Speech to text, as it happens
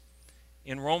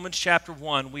In Romans chapter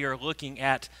 1, we are looking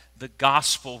at the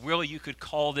gospel. Really, you could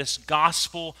call this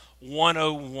Gospel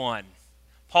 101.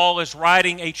 Paul is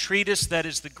writing a treatise that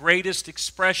is the greatest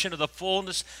expression of the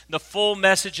fullness, the full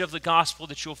message of the gospel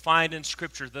that you'll find in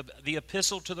Scripture, the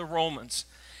epistle to the Romans.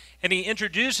 And he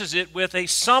introduces it with a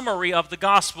summary of the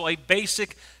gospel, a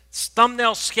basic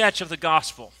thumbnail sketch of the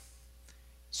gospel.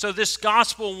 So this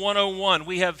Gospel 101,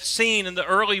 we have seen in the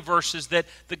early verses that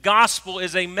the gospel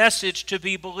is a message to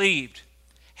be believed.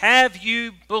 Have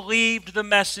you believed the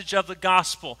message of the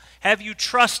gospel? Have you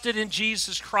trusted in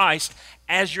Jesus Christ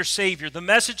as your Savior? The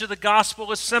message of the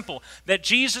gospel is simple, that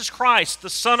Jesus Christ, the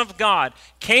Son of God,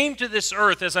 came to this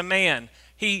earth as a man.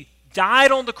 He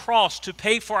died on the cross to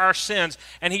pay for our sins,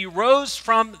 and he rose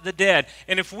from the dead.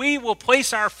 And if we will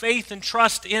place our faith and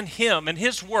trust in him and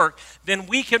his work, then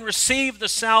we can receive the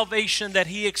salvation that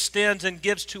he extends and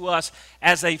gives to us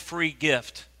as a free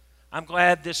gift. I'm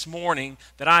glad this morning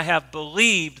that I have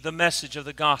believed the message of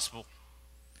the gospel.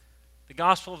 The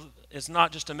gospel is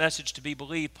not just a message to be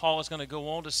believed. Paul is going to go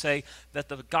on to say that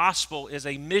the gospel is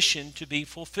a mission to be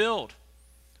fulfilled.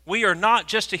 We are not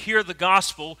just to hear the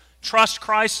gospel, trust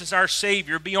Christ as our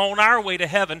Savior, be on our way to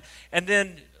heaven, and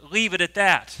then leave it at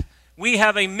that. We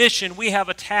have a mission, we have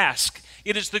a task.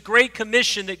 It is the great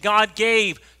commission that God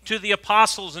gave to the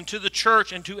apostles and to the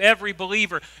church and to every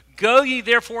believer. Go ye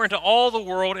therefore into all the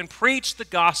world and preach the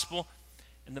gospel,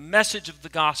 and the message of the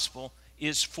gospel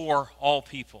is for all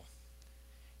people.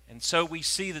 And so we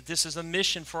see that this is a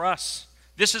mission for us.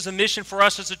 This is a mission for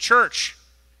us as a church.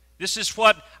 This is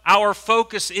what our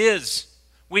focus is.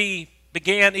 We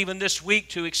began even this week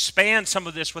to expand some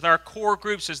of this with our core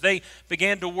groups as they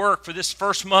began to work for this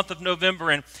first month of November,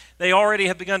 and they already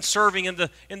have begun serving in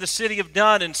the city of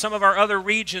Dunn and some of our other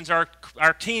regions.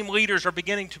 Our team leaders are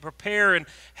beginning to prepare and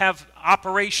have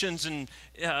operations and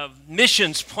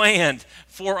missions planned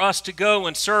for us to go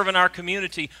and serve in our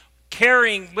community,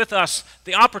 carrying with us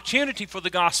the opportunity for the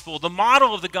gospel, the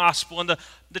model of the gospel, and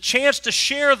the chance to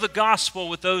share the gospel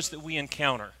with those that we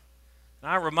encounter. And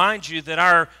I remind you that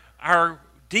our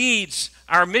deeds,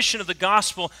 our mission of the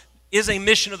gospel is a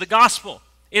mission of the gospel.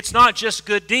 It's not just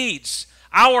good deeds.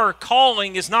 Our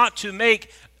calling is not to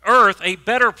make earth a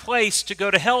better place to go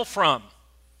to hell from.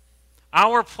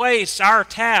 Our place, our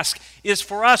task is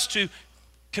for us to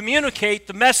communicate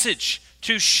the message,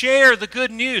 to share the good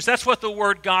news. That's what the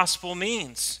word gospel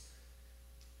means.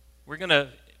 We're going to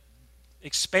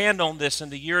expand on this in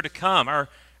the year to come.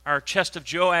 Our chest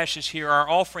of Joash is here. Our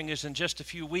offering is in just a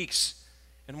few weeks.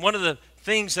 And one of the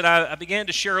things that I began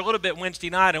to share a little bit Wednesday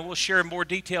night, and we'll share in more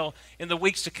detail in the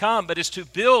weeks to come, but is to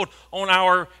build on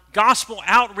our gospel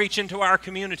outreach into our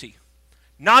community.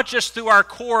 Not just through our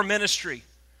core ministry,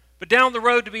 but down the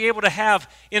road to be able to have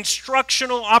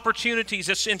instructional opportunities,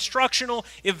 it's instructional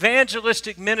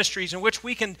evangelistic ministries in which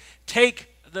we can take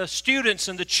the students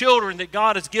and the children that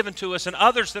God has given to us and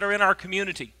others that are in our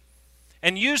community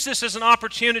and use this as an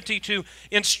opportunity to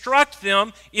instruct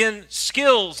them in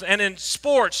skills and in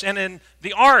sports and in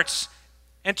the arts,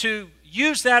 and to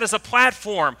use that as a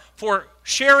platform for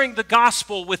sharing the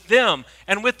gospel with them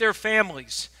and with their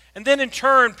families. And then in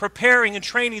turn, preparing and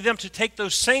training them to take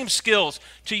those same skills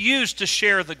to use to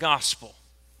share the gospel.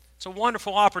 It's a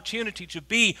wonderful opportunity to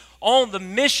be on the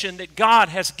mission that God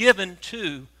has given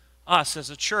to us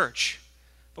as a church.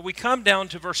 But we come down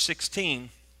to verse 16.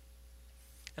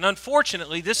 And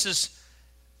unfortunately, this is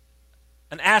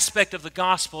an aspect of the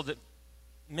gospel that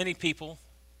many people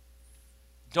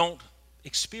don't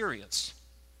experience.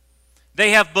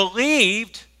 They have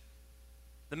believed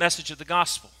the message of the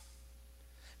gospel.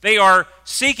 They are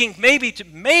seeking maybe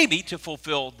to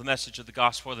fulfill the message of the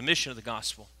gospel or the mission of the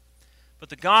gospel. But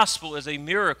the gospel is a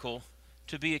miracle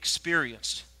to be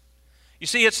experienced. You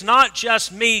see, it's not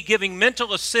just me giving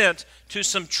mental assent to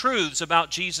some truths about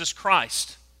Jesus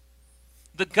Christ.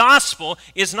 The gospel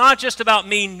is not just about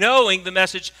me knowing the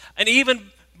message and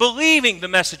even believing the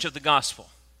message of the gospel.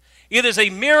 It is a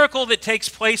miracle that takes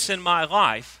place in my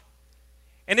life,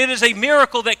 and it is a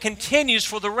miracle that continues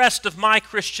for the rest of my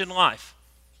Christian life.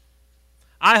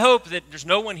 I hope that there's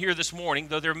no one here this morning,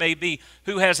 though there may be,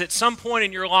 who has at some point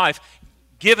in your life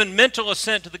given mental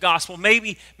assent to the gospel,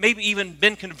 maybe even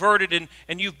been converted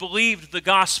and you've believed the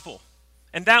gospel.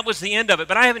 And that was the end of it.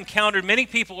 But I have encountered many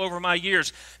people over my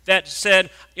years that said,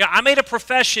 yeah, I made a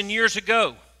profession years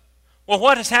ago. Well,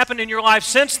 what has happened in your life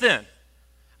since then?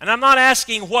 And I'm not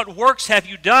asking what works have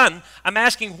you done. I'm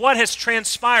asking what has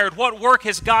transpired. What work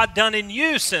has God done in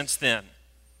you since then?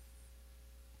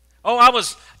 Oh,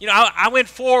 I went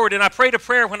forward and I prayed a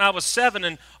prayer when I was 7,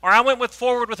 or I went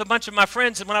forward with a bunch of my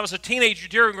friends when I was a teenager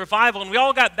during revival, and we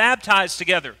all got baptized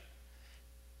together.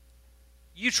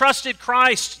 You trusted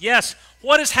Christ, yes.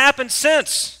 What has happened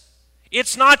since?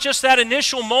 It's not just that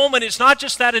initial moment. It's not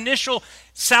just that initial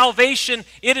salvation.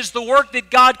 It is the work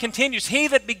that God continues. He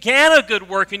that began a good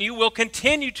work in you will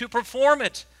continue to perform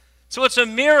it. So it's a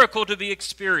miracle to be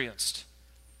experienced.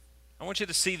 I want you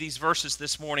to see these verses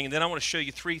this morning, and then I want to show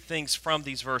you three things from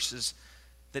these verses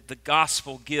that the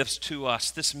gospel gives to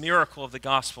us, this miracle of the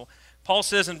gospel. Paul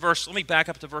says in let me back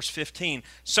up to verse 15.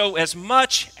 So as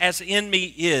much as in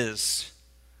me is,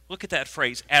 look at that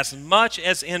phrase, as much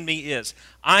as in me is,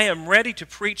 I am ready to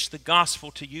preach the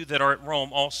gospel to you that are at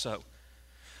Rome also.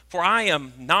 For I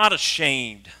am not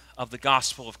ashamed of the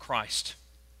gospel of Christ.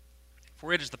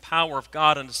 For it is the power of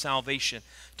God unto salvation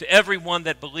to everyone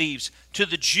that believes, to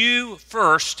the Jew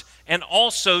first, and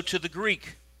also to the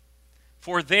Greek.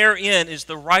 For therein is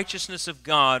the righteousness of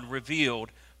God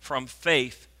revealed from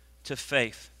faith to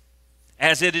faith.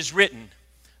 As it is written,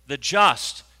 the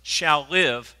just shall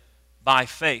live by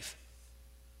faith.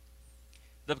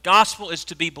 The gospel is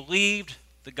to be believed,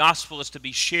 the gospel is to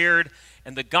be shared,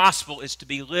 and the gospel is to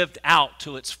be lived out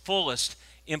to its fullest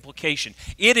implication.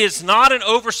 It is not an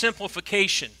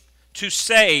oversimplification to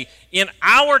say in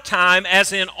our time,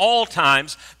 as in all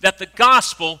times, that the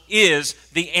gospel is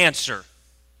the answer.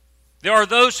 There are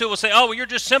those who will say, oh, well, you're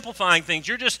just simplifying things.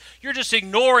 You're just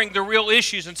ignoring the real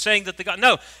issues and saying that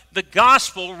the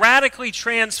gospel radically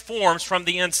transforms from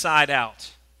the inside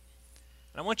out.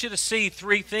 And I want you to see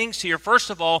three things here. First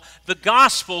of all, the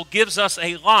gospel gives us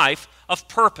a life of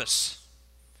purpose.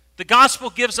 The gospel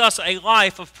gives us a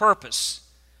life of purpose.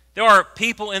 There are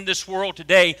people in this world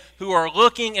today who are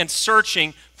looking and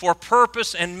searching for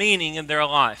purpose and meaning in their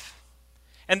life.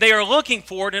 And they are looking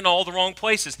for it in all the wrong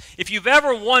places. If you've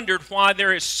ever wondered why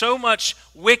there is so much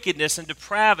wickedness and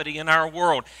depravity in our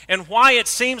world, and why it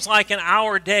seems like in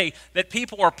our day that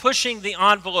people are pushing the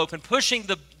envelope and pushing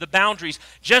the boundaries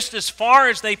just as far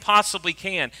as they possibly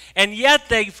can, and yet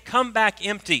they've come back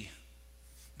empty.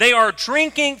 They are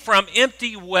drinking from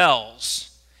empty wells.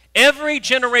 Every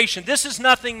generation, this is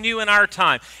nothing new in our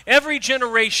time. Every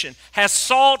generation has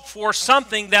sought for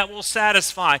something that will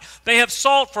satisfy. They have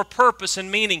sought for purpose and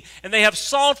meaning, and they have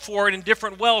sought for it in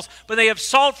different wells, but they have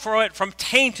sought for it from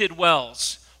tainted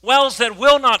wells, wells that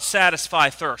will not satisfy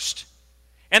thirst.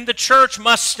 And the church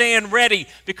must stand ready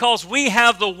because we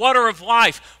have the water of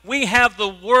life. We have the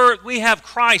Word, we have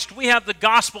Christ, we have the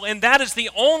gospel, and that is the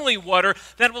only water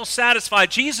that will satisfy.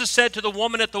 Jesus said to the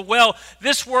woman at the well,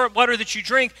 this water that you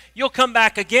drink, you'll come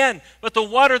back again, but the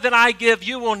water that I give,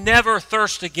 you will never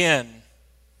thirst again.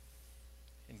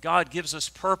 And God gives us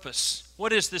purpose.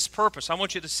 What is this purpose? I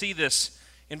want you to see this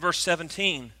in verse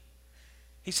 17.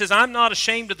 He says, I'm not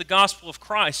ashamed of the gospel of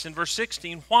Christ. In verse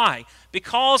 16, why?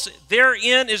 Because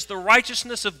therein is the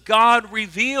righteousness of God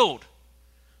revealed.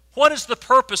 What is the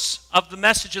purpose of the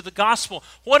message of the gospel?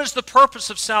 What is the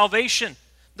purpose of salvation?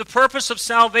 The purpose of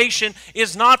salvation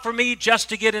is not for me just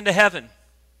to get into heaven.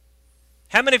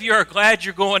 How many of you are glad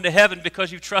you're going to heaven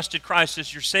because you've trusted Christ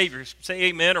as your Savior? Say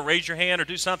amen or raise your hand or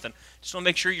do something. Just want to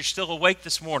make sure you're still awake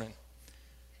this morning.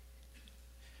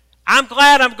 I'm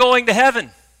glad I'm going to heaven.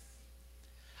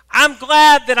 I'm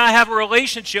glad that I have a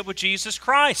relationship with Jesus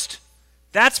Christ.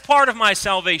 That's part of my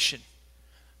salvation.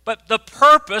 But the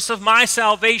purpose of my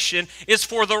salvation is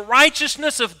for the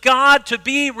righteousness of God to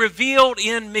be revealed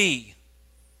in me.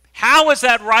 How is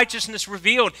that righteousness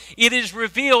revealed? It is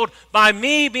revealed by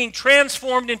me being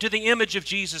transformed into the image of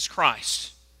Jesus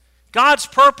Christ. God's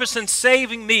purpose in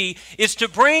saving me is to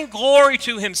bring glory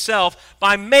to Himself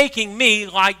by making me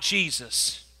like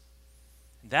Jesus.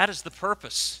 That is the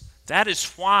purpose. That is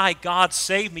why God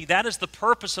saved me. That is the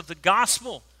purpose of the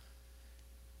gospel.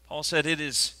 Paul said it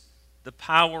is the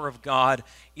power of God.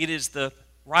 It is the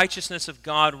righteousness of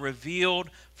God revealed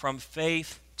from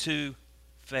faith to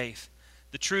faith.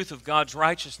 The truth of God's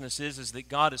righteousness is that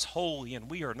God is holy and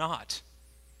we are not.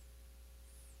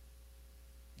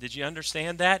 Did you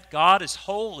understand that? God is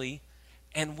holy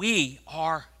and we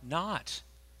are not.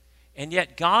 And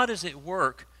yet God is at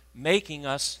work making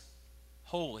us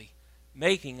holy,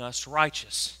 making us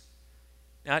righteous.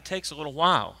 Now, it takes a little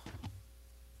while.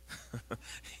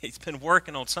 He's been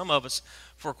working on some of us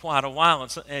for quite a while,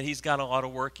 and He's got a lot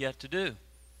of work yet to do.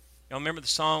 Y'all remember the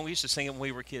song? We used to sing it when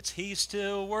we were kids. He's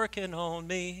still working on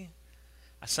me.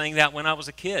 I sang that when I was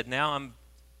a kid. Now I'm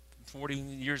 40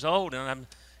 years old, and I'm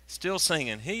still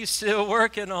singing. He's still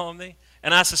working on me.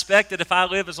 And I suspect that if I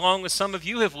live as long as some of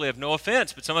you have lived, no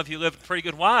offense, but some of you lived a pretty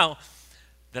good while,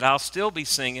 that I'll still be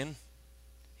singing,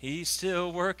 He's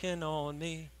still working on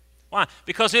me. Why?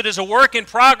 Because it is a work in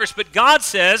progress, but God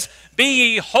says,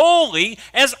 be ye holy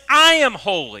as I am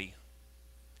holy.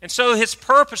 And so His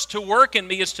purpose to work in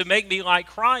me is to make me like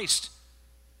Christ.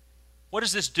 What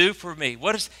does this do for me?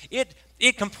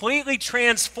 It completely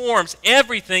transforms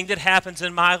everything that happens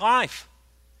in my life.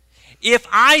 If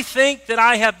I think that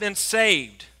I have been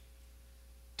saved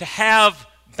to have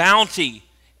bounty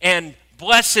and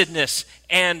blessedness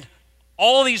and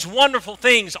all these wonderful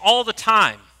things all the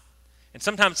time, and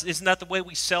sometimes isn't that the way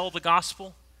we sell the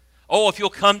gospel? Oh, if you'll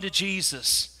come to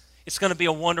Jesus, it's going to be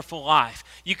a wonderful life.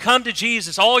 You come to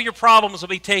Jesus, all your problems will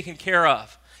be taken care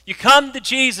of. You come to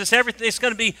Jesus, everything is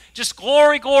going to be just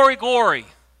glory, glory, glory.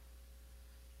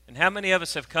 And how many of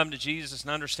us have come to Jesus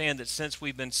and understand that since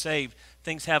we've been saved,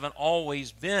 things haven't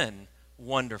always been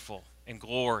wonderful and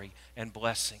glory and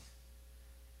blessing?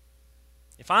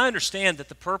 If I understand that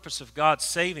the purpose of God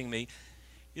saving me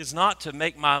is not to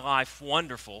make my life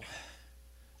wonderful,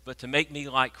 but to make me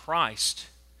like Christ,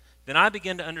 then I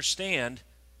begin to understand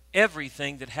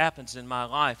everything that happens in my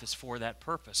life is for that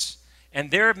purpose.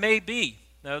 And there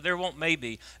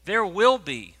will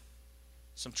be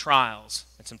some trials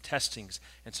and some testings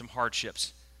and some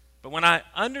hardships. But when I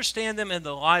understand them in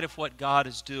the light of what God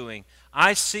is doing,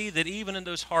 I see that even in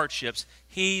those hardships,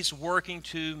 He's working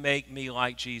to make me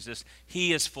like Jesus.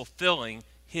 He is fulfilling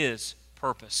His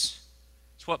purpose.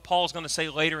 It's what Paul's going to say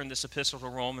later in this epistle to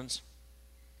Romans,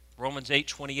 Romans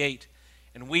 8:28.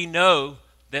 And we know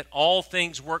that all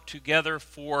things work together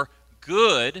for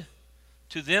good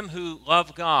to them who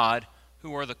love God,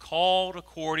 who are the called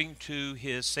according to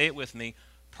His, say it with me,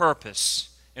 purpose.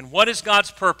 And what is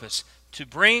God's purpose? To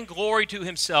bring glory to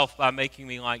Himself by making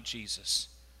me like Jesus.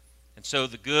 And so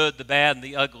the good, the bad, and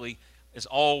the ugly is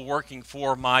all working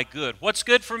for my good. What's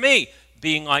good for me?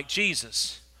 Being like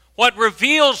Jesus. What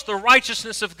reveals the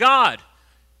righteousness of God?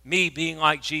 Me being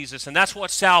like Jesus. And that's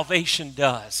what salvation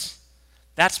does.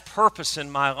 That's purpose in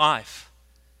my life.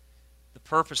 The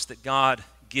purpose that God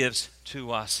gives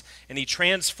to us. And He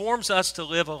transforms us to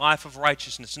live a life of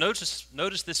righteousness.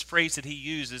 Notice this phrase that He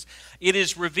uses. It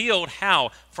is revealed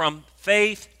how? From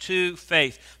faith to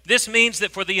faith. This means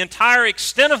that for the entire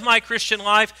extent of my Christian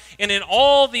life and in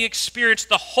all the experience,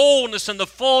 the wholeness and the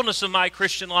fullness of my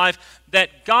Christian life,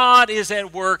 that God is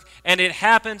at work and it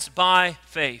happens by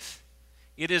faith.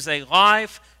 It is a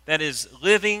life that is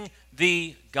living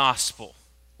the gospel.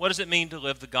 What does it mean to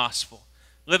live the gospel?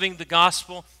 Living the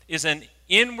gospel is an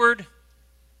inwardly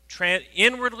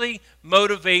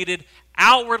motivated,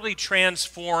 outwardly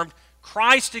transformed,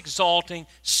 Christ-exalting,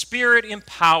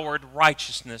 Spirit-empowered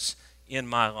righteousness in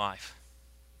my life.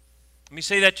 Let me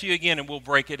say that to you again and we'll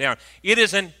break it down. It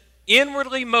is an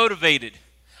inwardly motivated.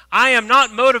 I am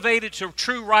not motivated to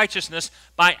true righteousness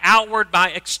by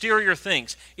exterior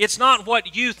things. It's not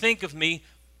what you think of me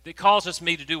that causes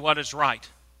me to do what is right.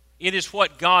 It is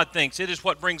what God thinks. It is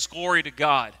what brings glory to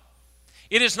God.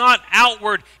 It is not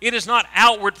outward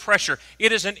pressure.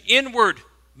 It is an inward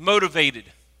motivated,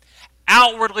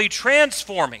 outwardly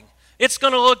transforming. It's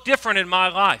going to look different in my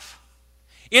life.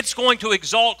 It's going to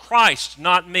exalt Christ,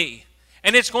 not me.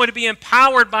 And it's going to be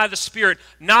empowered by the Spirit,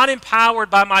 not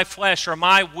empowered by my flesh or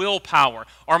my willpower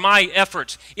or my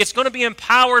efforts. It's going to be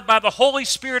empowered by the Holy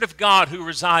Spirit of God who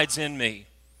resides in me.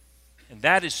 And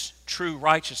that is true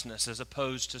righteousness as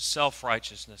opposed to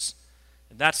self-righteousness.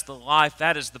 And that's the life,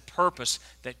 that is the purpose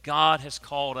that God has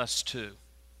called us to.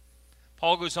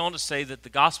 Paul goes on to say that the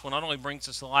gospel not only brings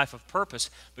us a life of purpose,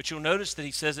 but you'll notice that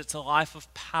he says it's a life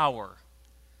of power.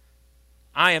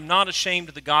 I am not ashamed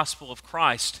of the gospel of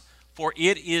Christ, for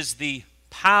it is the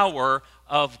power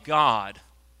of God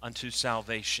unto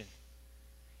salvation.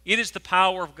 It is the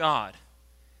power of God.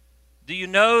 Do you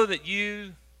know that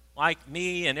you, like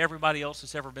me and everybody else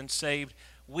that's ever been saved,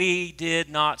 we did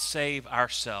not save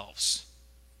ourselves?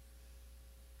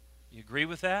 You agree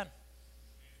with that?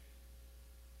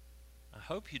 I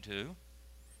hope you do.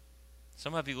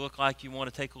 Some of you look like you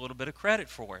want to take a little bit of credit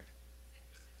for it.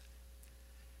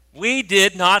 We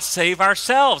did not save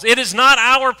ourselves. It is not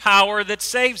our power that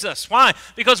saves us. Why?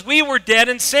 Because we were dead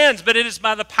in sins, but it is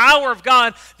by the power of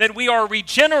God that we are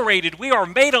regenerated. We are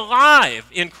made alive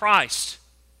in Christ.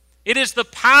 It is the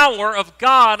power of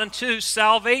God unto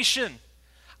salvation.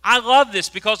 I love this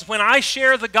because when I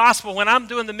share the gospel, when I'm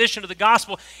doing the mission of the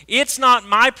gospel, it's not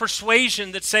my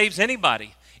persuasion that saves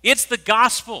anybody. It's the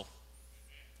gospel.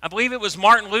 I believe it was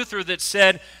Martin Luther that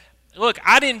said, look,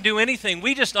 I didn't do anything.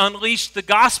 We just unleashed the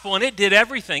gospel and it did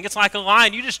everything. It's like a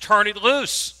lion. You just turn it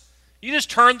loose. You just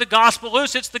turn the gospel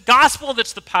loose. It's the gospel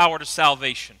that's the power to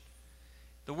salvation.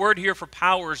 The word here for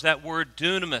power is that word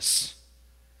dunamis.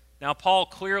 Now, Paul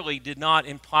clearly did not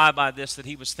imply by this that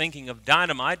he was thinking of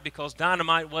dynamite because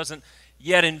dynamite wasn't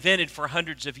yet invented for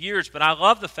hundreds of years. But I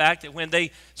love the fact that when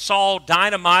they saw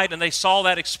dynamite and they saw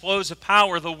that explosive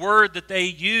power, the word that they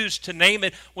used to name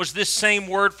it was this same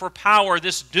word for power,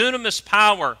 this dunamis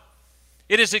power.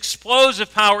 It is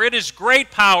explosive power. It is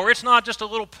great power. It's not just a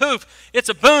little poof. It's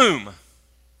a boom.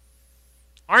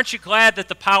 Aren't you glad that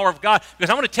the power of God, because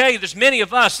I want to tell you, there's many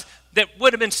of us that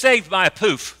would have been saved by a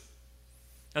poof.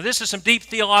 Now, this is some deep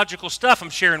theological stuff I'm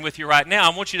sharing with you right now.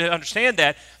 I want you to understand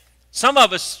that. Some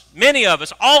of us, many of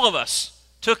us, all of us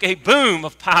took a boom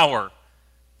of power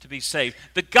to be saved.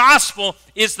 The gospel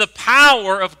is the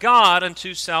power of God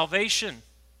unto salvation.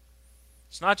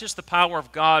 It's not just the power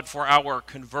of God for our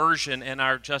conversion and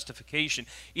our justification.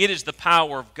 It is the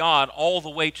power of God all the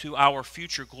way to our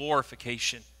future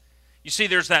glorification. You see,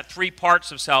 there's that three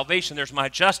parts of salvation. There's my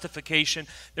justification.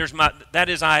 That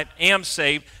is, I am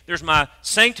saved. There's my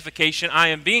sanctification. I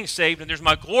am being saved. And there's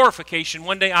my glorification.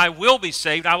 One day I will be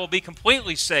saved. I will be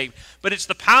completely saved. But it's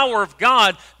the power of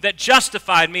God that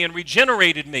justified me and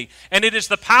regenerated me. And it is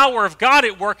the power of God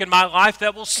at work in my life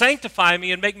that will sanctify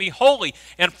me and make me holy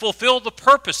and fulfill the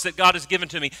purpose that God has given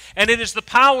to me. And it is the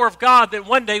power of God that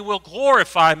one day will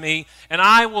glorify me and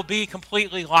I will be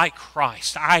completely like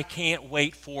Christ. I can't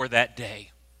wait for that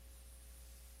day.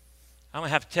 I'm going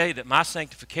to have to tell you that my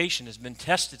sanctification has been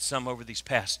tested some over these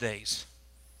past days.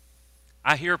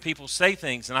 I hear people say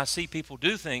things and I see people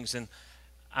do things and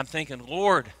I'm thinking,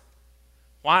 Lord,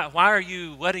 why are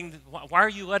you letting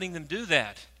them do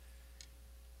that?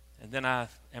 And then I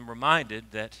am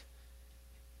reminded that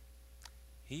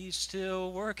He's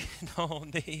still working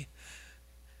on me.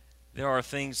 There are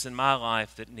things in my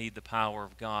life that need the power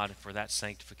of God for that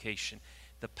sanctification.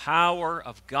 The power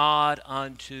of God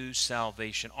unto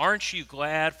salvation. Aren't you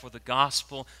glad for the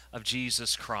gospel of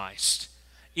Jesus Christ?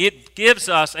 It gives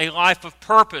us a life of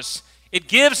purpose. It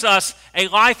gives us a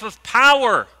life of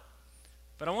power.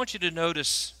 But I want you to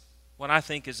notice what I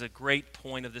think is a great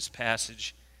point of this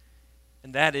passage,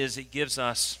 and that is it gives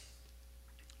us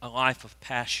a life of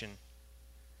passion.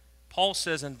 Paul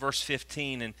says in verse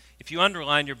 15, and if you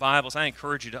underline your Bibles, I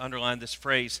encourage you to underline this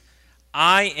phrase,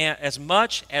 I am, as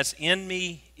much as in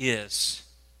me is,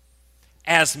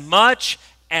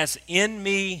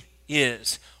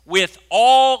 with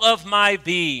all of my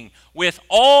being, with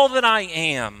all that I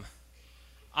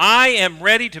am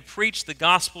ready to preach the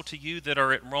gospel to you that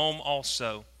are at Rome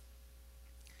also.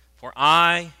 For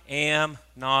I am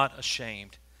not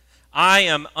ashamed. I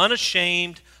am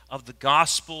unashamed of the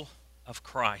gospel of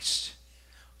Christ.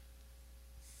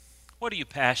 What are you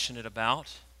passionate about?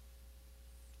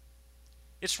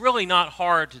 It's really not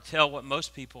hard to tell what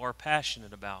most people are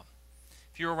passionate about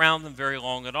if you're around them very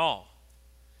long at all.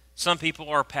 Some people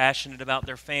are passionate about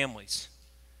their families.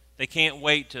 They can't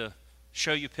wait to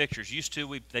show you pictures. Used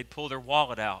to, they'd pull their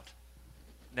wallet out.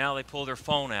 Now they pull their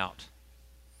phone out.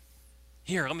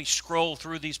 Here, let me scroll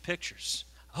through these pictures.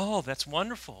 Oh, that's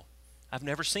wonderful. I've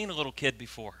never seen a little kid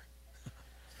before.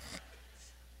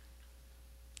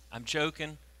 I'm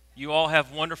joking. You all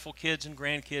have wonderful kids and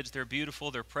grandkids. They're beautiful.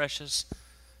 They're precious.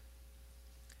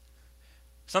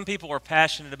 Some people are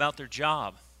passionate about their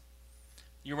job.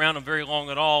 You're around them very long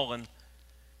at all, and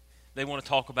they want to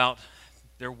talk about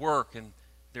their work, and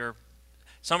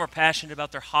some are passionate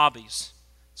about their hobbies.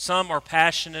 Some are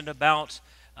passionate about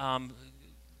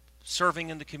serving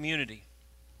in the community.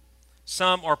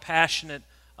 Some are passionate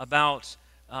about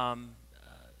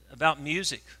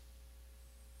music.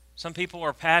 Some people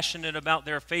are passionate about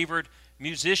their favorite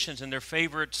musicians and their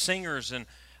favorite singers. And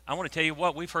I want to tell you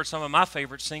what, we've heard some of my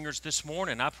favorite singers this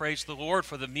morning. I praise the Lord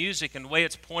for the music and the way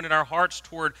it's pointed our hearts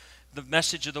toward the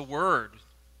message of the Word.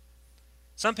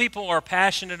 Some people are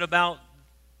passionate about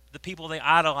the people they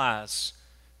idolize,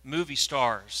 movie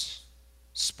stars,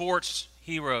 sports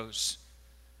heroes.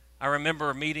 I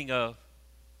remember meeting a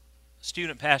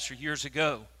student pastor years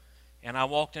ago, and I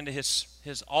walked into his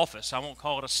office. I won't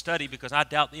call it a study because I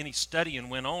doubt any studying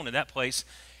went on in that place.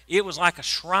 It was like a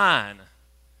shrine,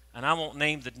 and I won't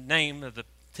name the name of the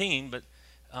team, but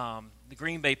the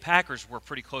Green Bay Packers were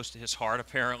pretty close to his heart,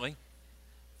 apparently.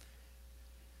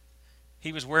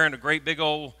 He was wearing a great big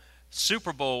old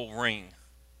Super Bowl ring,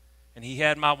 and he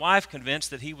had my wife convinced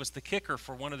that he was the kicker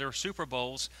for one of their Super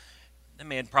Bowls. That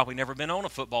man probably never been on a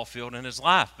football field in his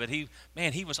life, but he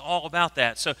was all about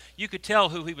that. So you could tell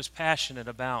who he was passionate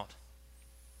about.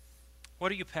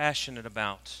 What are you passionate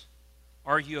about?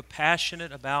 Are you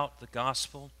passionate about the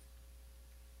gospel?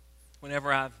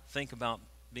 Whenever I think about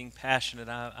being passionate,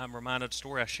 I'm reminded of a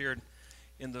story I shared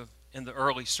in the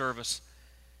early service.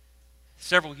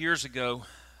 Several years ago,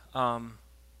 I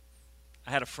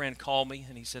had a friend call me,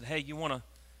 and he said, "Hey, you want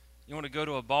to go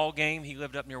to a ball game?" He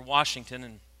lived up near Washington,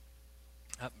 and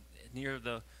near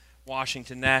the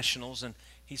Washington Nationals, and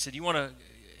he said,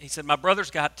 he said, my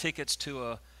brother's got tickets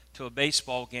to a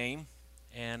baseball game,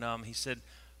 and he said,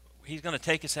 he's going to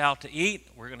take us out to eat.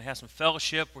 We're going to have some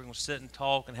fellowship. We're going to sit and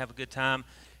talk and have a good time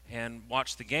and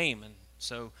watch the game. And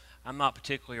so I'm not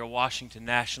particularly a Washington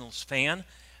Nationals fan,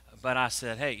 but I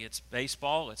said, hey, it's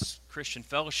baseball, it's Christian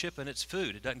fellowship, and it's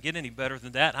food. It doesn't get any better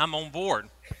than that. I'm on board.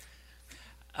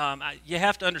 You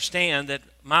have to understand that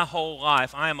my whole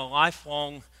life, I am a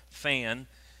lifelong fan,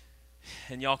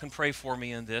 and y'all can pray for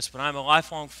me in this, but I'm a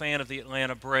lifelong fan of the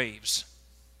Atlanta Braves.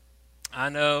 I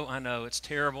know, it's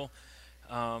terrible.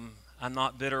 I'm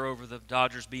not bitter over the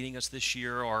Dodgers beating us this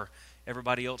year or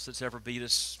everybody else that's ever beat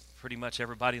us, pretty much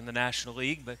everybody in the National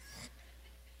League, but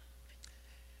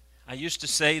I used to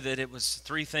say that it was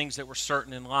three things that were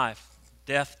certain in life: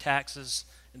 death, taxes,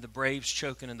 and the Braves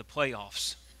choking in the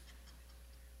playoffs.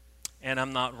 And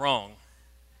I'm not wrong.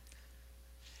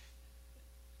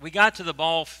 We got to the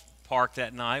ballpark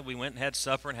that night. We went and had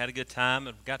supper and had a good time,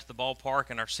 and got to the ballpark,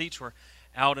 and our seats were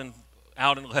out in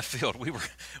left field.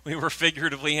 We were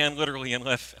figuratively and literally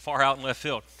far out in left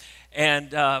field.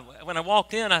 And when I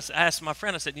walked in, I asked my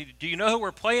friend, I said, do you know who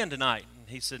we're playing tonight? And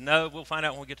he said, no, we'll find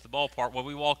out when we get to the ballpark. Well,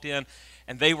 we walked in,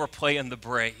 and they were playing the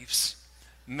Braves.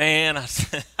 Man, I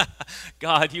said,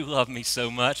 God, you love me so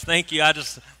much. Thank you.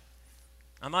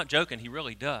 I'm not joking. He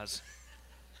really does.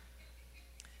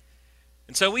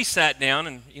 And so we sat down,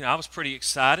 and I was pretty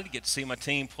excited to get to see my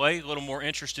team play, a little more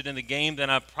interested in the game than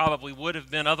I probably would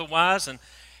have been otherwise.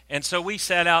 And so we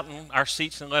sat out in our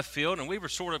seats in left field, and we were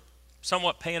sort of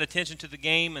somewhat paying attention to the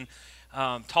game and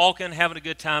talking, having a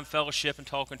good time, fellowship, and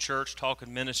talking church,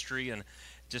 talking ministry, and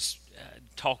just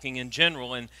talking in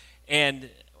general. And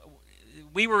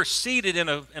we were seated in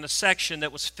a section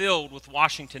that was filled with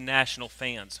Washington National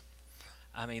fans.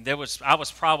 I mean, I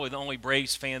was probably the only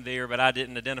Braves fan there, but I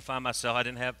didn't identify myself.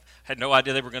 I had no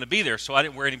idea they were going to be there, so I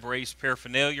didn't wear any Braves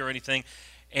paraphernalia or anything.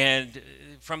 And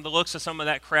from the looks of some of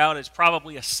that crowd, it's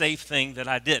probably a safe thing that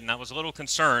I didn't. I was a little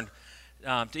concerned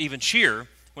to even cheer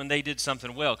when they did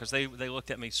something well, because they looked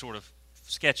at me sort of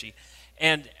sketchy.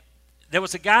 And there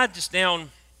was a guy just down,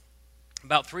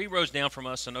 about 3 rows down from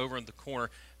us and over in the corner,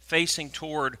 facing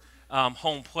toward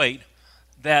home plate,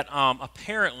 that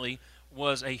apparently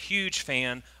was a huge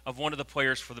fan of one of the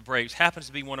players for the Braves. Happens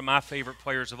to be one of my favorite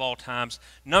players of all times,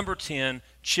 number 10,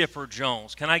 Chipper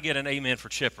Jones. Can I get an amen for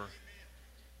Chipper?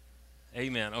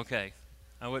 Amen. Okay.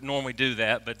 I wouldn't normally do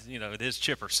that, but it is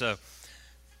Chipper. So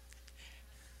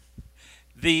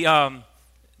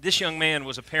this young man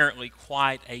was apparently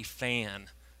quite a fan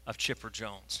of Chipper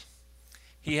Jones.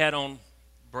 He had on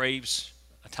Braves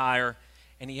attire,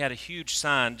 and he had a huge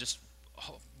sign just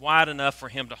wide enough for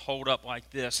him to hold up like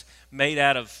this, made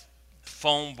out of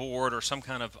foam board or some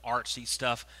kind of artsy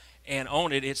stuff, and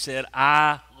on it said,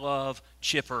 "I love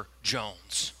Chipper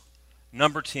Jones."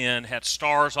 Number 10, had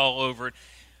stars all over it.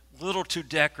 A little too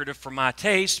decorative for my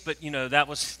taste, but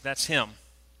that's him.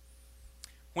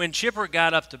 When Chipper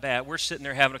got up to bat, we're sitting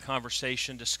there having a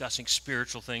conversation, discussing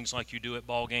spiritual things like you do at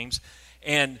ball games,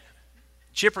 and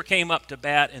Chipper came up to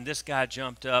bat, and this guy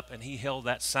jumped up, and he held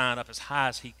that sign up as high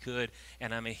as he could,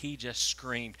 and he just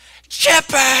screamed,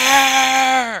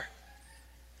 "Chipper!"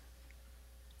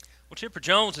 Well, Chipper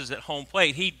Jones is at home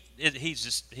plate.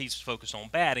 He's focused on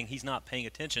batting. He's not paying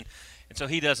attention, and so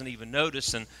he doesn't even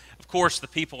notice. And, of course, the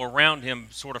people around him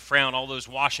sort of frowned. All those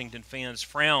Washington fans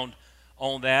frowned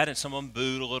on that, and some of them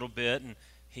booed a little bit, and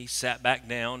he sat back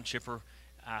down. Chipper,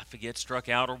 I forget, struck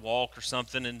out or walked or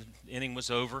something, and the inning was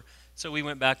over. So we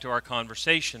went back to our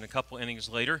conversation. A couple innings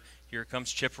later, here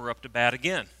comes Chipper up to bat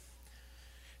again.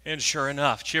 And sure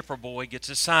enough, Chipper boy gets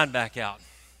his sign back out.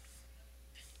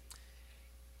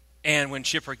 And when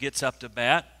Chipper gets up to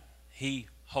bat, he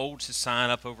holds his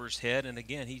sign up over his head, and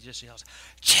again he just yells,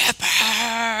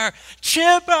 "Chipper!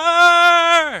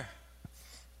 Chipper!"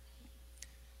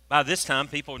 By this time,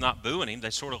 people are not booing him. They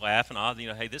sort of laugh and,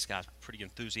 hey, this guy's pretty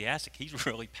enthusiastic. He's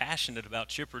really passionate about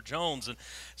Chipper Jones. And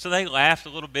so they laughed a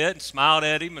little bit and smiled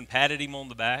at him and patted him on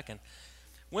the back and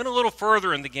went a little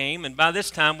further in the game. And by this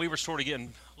time, we were sort of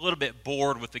getting a little bit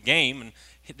bored with the game, and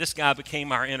this guy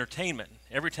became our entertainment.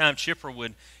 Every time Chipper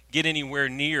would get anywhere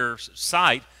near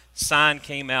sight, sign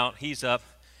came out, he's up.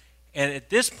 And at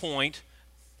this point,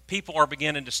 people are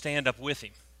beginning to stand up with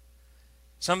him.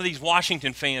 Some of these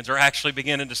Washington fans are actually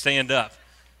beginning to stand up.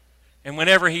 And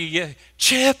whenever he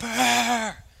 "Chipper!"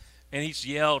 and he's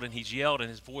yelled, and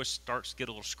his voice starts to get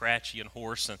a little scratchy and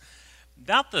hoarse. And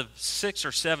about the 6th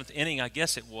or 7th inning, I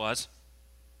guess it was,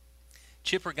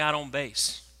 Chipper got on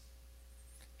base.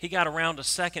 He got around to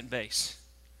second base.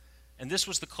 And this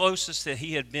was the closest that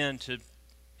he had been to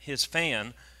his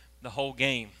fan the whole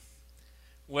game.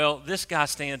 Well, this guy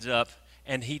stands up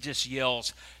and he just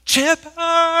yells,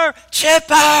 "Chipper!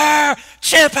 Chipper!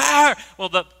 Chipper!" Well,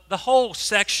 the whole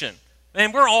section,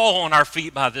 man, we're all on our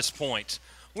feet by this point.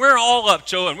 We're all up,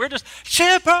 Joe, and we're just,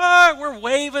 "Chipper!" We're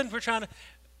waving. We're trying to.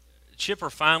 Chipper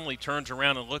finally turns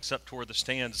around and looks up toward the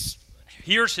stands,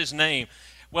 hears his name.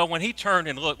 Well, when he turned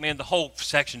and looked, man, the whole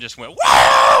section just went,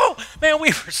 "Whoa!" Man,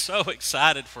 we were so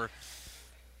excited for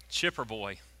Chipper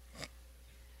Boy.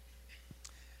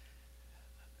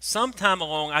 Sometime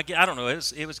along, I don't know,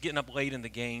 it was getting up late in the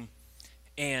game,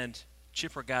 and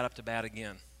Chipper got up to bat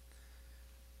again.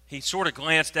 He sort of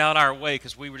glanced out our way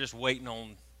because we were just waiting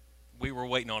on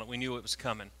it. We knew it was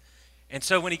coming. And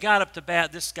so when he got up to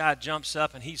bat, this guy jumps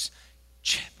up, and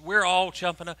we're all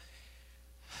jumping up.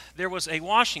 There was a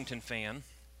Washington fan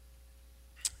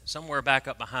somewhere back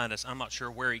up behind us. I'm not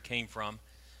sure where he came from.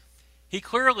 He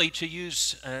clearly, to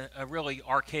use a really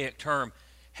archaic term,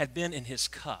 had been in his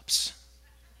cups.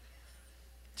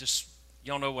 Just,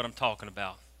 y'all know what I'm talking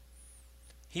about.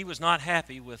 He was not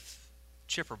happy with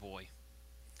Chipper Boy.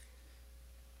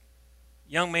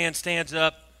 Young man stands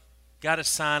up, got his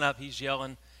sign up, he's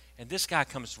yelling, and this guy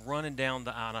comes running down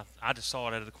the aisle. I just saw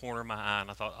it out of the corner of my eye,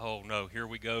 and I thought, oh no, here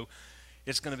we go.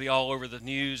 It's going to be all over the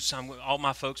news. All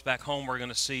my folks back home are going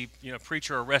to see,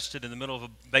 preacher arrested in the middle of a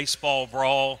baseball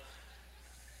brawl.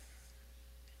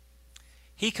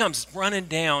 He comes running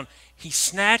down. He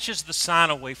snatches the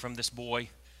sign away from this boy,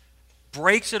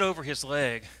 breaks it over his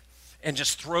leg, and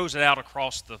just throws it out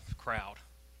across the crowd.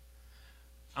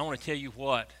 I want to tell you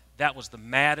what, that was the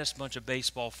maddest bunch of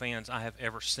baseball fans I have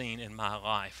ever seen in my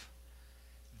life.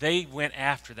 They went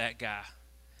after that guy.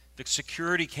 The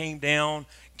security came down,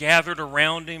 gathered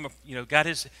around him,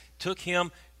 took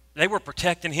him. They were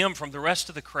protecting him from the rest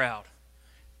of the crowd.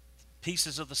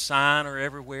 Pieces of the sign are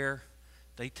everywhere.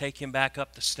 They take him back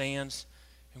up the stands,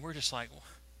 and we're just like,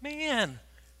 man,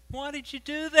 why did you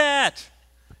do that?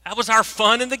 That was our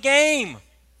fun in the game.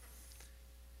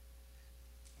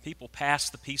 People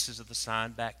passed the pieces of the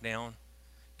sign back down,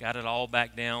 got it all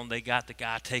back down. They got the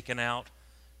guy taken out.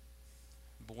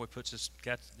 The boy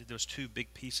got those two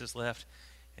big pieces left,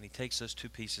 and he takes those two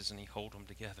pieces and he holds them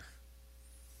together.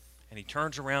 And he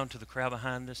turns around to the crowd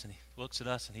behind us, and he looks at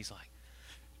us, and he's like,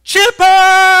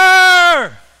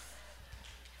 "Chipper!"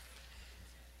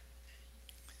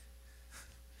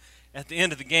 At the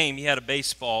end of the game, he had a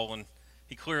baseball, and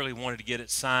he clearly wanted to get it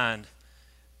signed.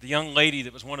 The young lady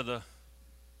that was one of the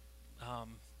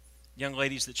young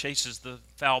ladies that chases the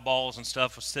foul balls and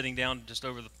stuff was sitting down just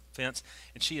over the fence,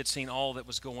 and she had seen all that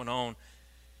was going on.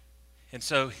 And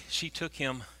so she took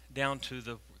him down to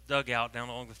the dugout down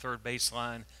along the third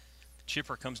baseline.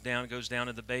 Chipper comes down, goes down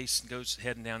to the base, and goes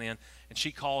heading down in, and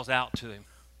she calls out to him.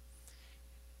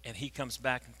 And he comes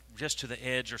back just to the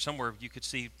edge or somewhere you could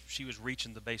see she was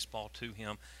reaching the baseball to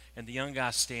him. And the young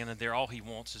guy's standing there. All he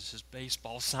wants is his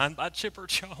baseball signed by Chipper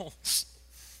Jones.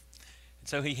 And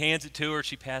so he hands it to her.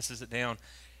 She passes it down.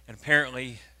 And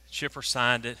apparently Chipper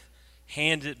signed it,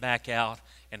 handed it back out,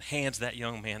 and hands that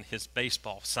young man his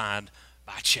baseball signed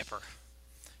by Chipper.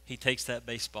 He takes that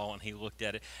baseball and he looked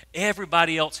at it.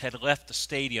 Everybody else had left the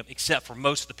stadium except for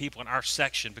most of the people in our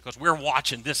section because we're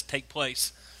watching this take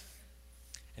place.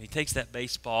 And he takes that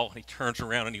baseball and he turns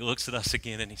around and he looks at us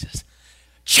again and he says,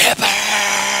 "Chipper!"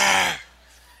 I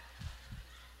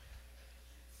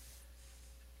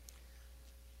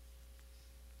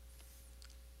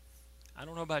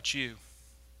don't know about you,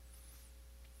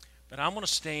 but I'm going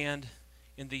to stand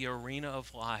in the arena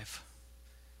of life.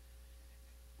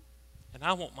 And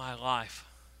I want my life,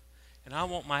 and I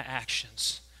want my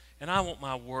actions, and I want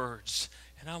my words,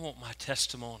 and I want my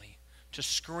testimony to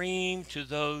scream to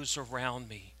those around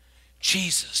me,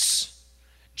 Jesus,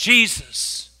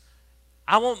 Jesus.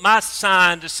 I want my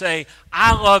sign to say,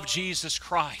 I love Jesus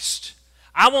Christ.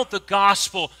 I want the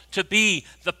gospel to be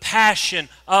the passion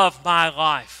of my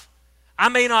life. I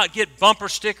may not get bumper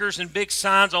stickers and big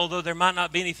signs, although there might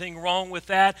not be anything wrong with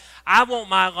that. I want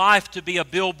my life to be a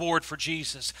billboard for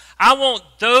Jesus. I want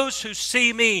those who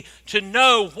see me to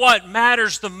know what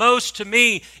matters the most to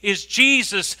me is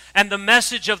Jesus and the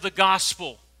message of the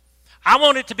gospel. I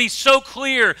want it to be so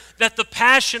clear that the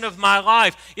passion of my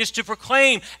life is to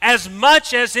proclaim as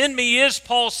much as in me is,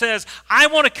 Paul says, I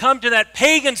want to come to that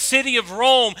pagan city of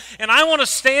Rome, and I want to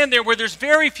stand there where there's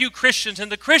very few Christians,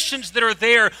 and the Christians that are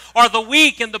there are the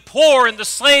weak and the poor and the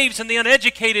slaves and the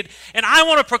uneducated, and I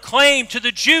want to proclaim to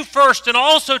the Jew first and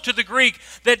also to the Greek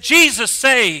that Jesus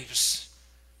saves,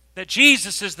 that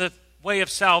Jesus is the way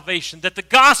of salvation, that the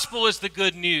gospel is the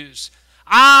good news.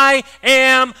 I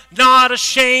am not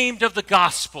ashamed of the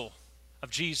gospel of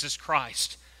Jesus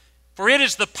Christ, for it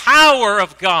is the power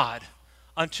of God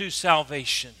unto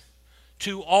salvation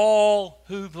to all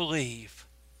who believe,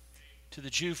 to the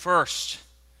Jew first,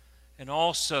 and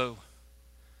also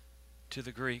to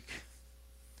the Greek.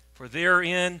 For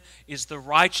therein is the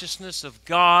righteousness of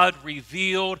God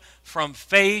revealed from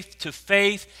faith to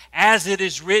faith, as it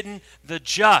is written, the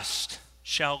just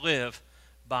shall live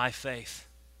by faith.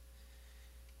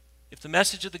 If the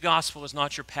message of the gospel is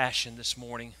not your passion this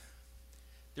morning,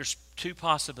 there's two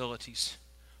possibilities.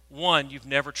 One, you've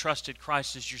never trusted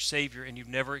Christ as your Savior and you've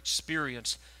never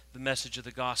experienced the message of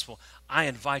the gospel. I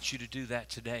invite you to do that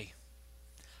today.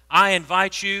 I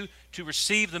invite you to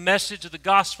receive the message of the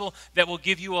gospel that will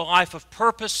give you a life of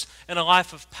purpose and a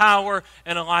life of power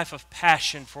and a life of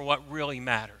passion for what really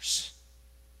matters.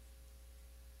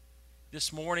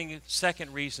 This morning, the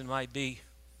second reason might be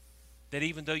that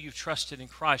even though you've trusted in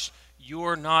Christ,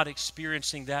 you're not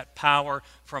experiencing that power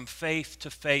from faith to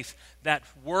faith, that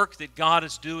work that God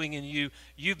is doing in you.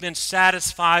 You've been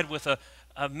satisfied with a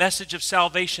message of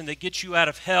salvation that gets you out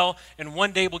of hell and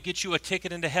one day will get you a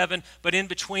ticket into heaven, but in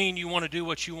between you want to do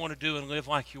what you want to do and live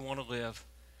like you want to live.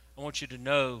 I want you to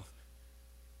know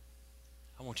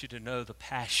the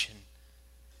passion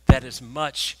that as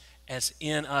much as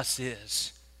in us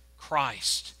is,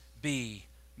 Christ be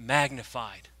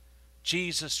magnified.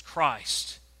 Jesus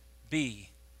Christ be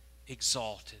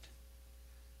exalted.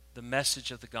 The message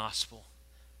of the gospel,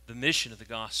 the mission of the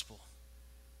gospel,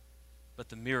 but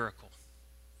the miracle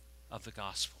of the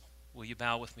gospel. Will you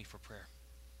bow with me for prayer?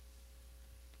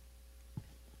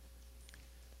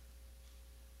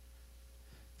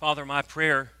 Father, my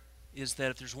prayer is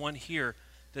that if there's one here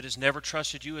that has never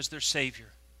trusted you as their Savior,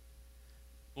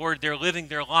 Lord, they're living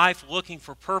their life looking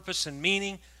for purpose and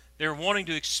meaning. They're wanting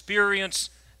to experience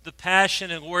the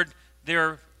passion, and Lord,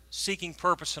 they're seeking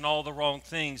purpose in all the wrong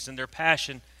things, and their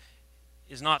passion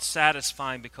is not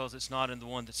satisfying because it's not in the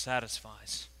one that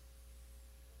satisfies.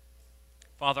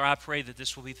 Father, I pray that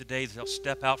this will be the day that they'll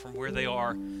step out from where they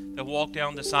are, they'll walk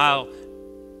down this aisle,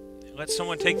 and let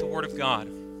someone take the Word of God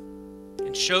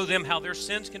and show them how their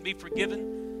sins can be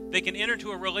forgiven. They can enter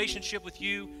into a relationship with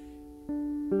you.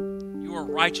 Your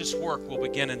righteous work will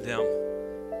begin in them.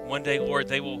 One day, Lord,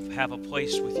 they will have a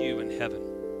place with you in heaven.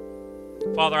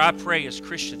 Father, I pray as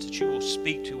Christians that you will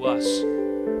speak to us.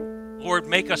 Lord,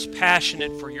 make us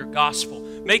passionate for your gospel.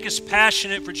 Make us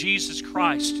passionate for Jesus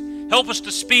Christ. Help us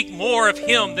to speak more of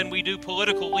him than we do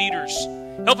political leaders.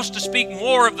 Help us to speak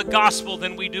more of the gospel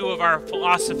than we do of our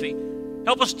philosophy.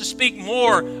 Help us to speak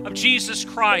more of Jesus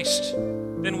Christ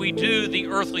than we do the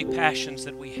earthly passions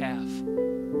that we have.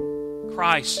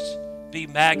 Christ, be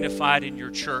magnified in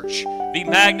your church. Be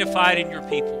magnified in your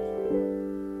people.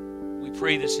 We pray this